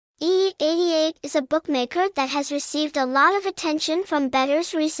EE88 is a bookmaker that has received a lot of attention from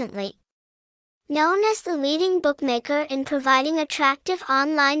bettors recently. Known as the leading bookmaker in providing attractive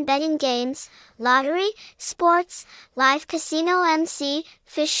online betting games, lottery, sports, live casino MC,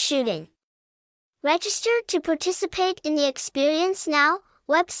 fish shooting. Register to participate in the Experience Now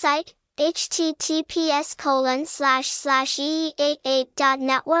website,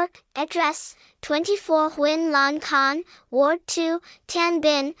 https://ee88.network, address, 24 Huyen Lan Con, Ward 2, Tan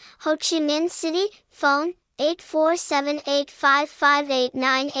Binh, Ho Chi Minh City, phone,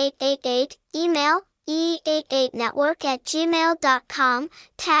 84785589888, email, EE88Network@gmail.com,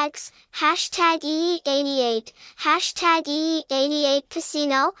 tags, #EE88,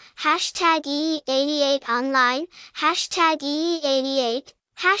 #EE88Casino, #EE88Online, #EE88,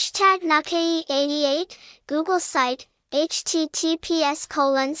 #NakaE88, Google site,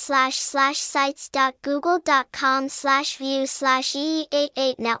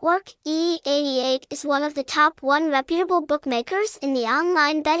 https://sites.google.com/view/EE88Network. EE88 is one of the top 1 reputable bookmakers in the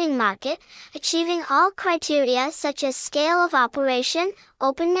online betting market, achieving all criteria such as scale of operation,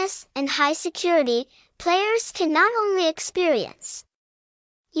 openness, and high security. Players can not only experience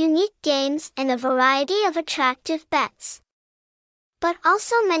unique games and a variety of attractive bets, but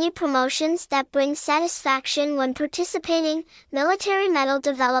also many promotions that bring satisfaction when participating. Military medal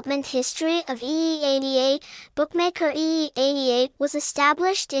development history of EE88. Bookmaker EE88 was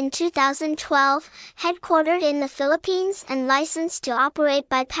established in 2012, headquartered in the Philippines and licensed to operate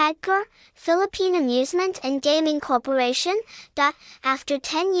by PAGCOR, Philippine Amusement and Gaming Corporation. After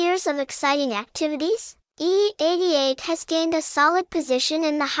 10 years of exciting activities, EE88 has gained a solid position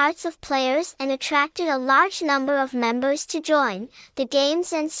in the hearts of players and attracted a large number of members to join. The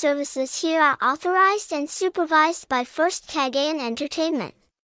games and services here are authorized and supervised by First Cagayan Entertainment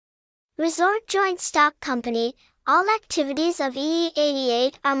Resort Joint Stock Company. All activities of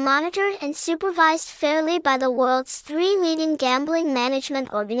EE88 are monitored and supervised fairly by the world's 3 leading gambling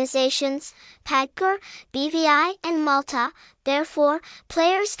management organizations, PAGCOR, BVI, and Malta. Therefore,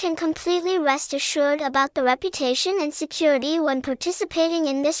 players can completely rest assured about the reputation and security when participating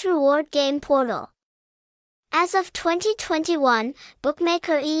in this reward game portal. As of 2021,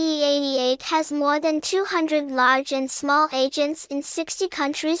 bookmaker EE88 has more than 200 large and small agents in 60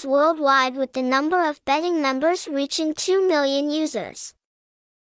 countries worldwide, with the number of betting members reaching 2 million users.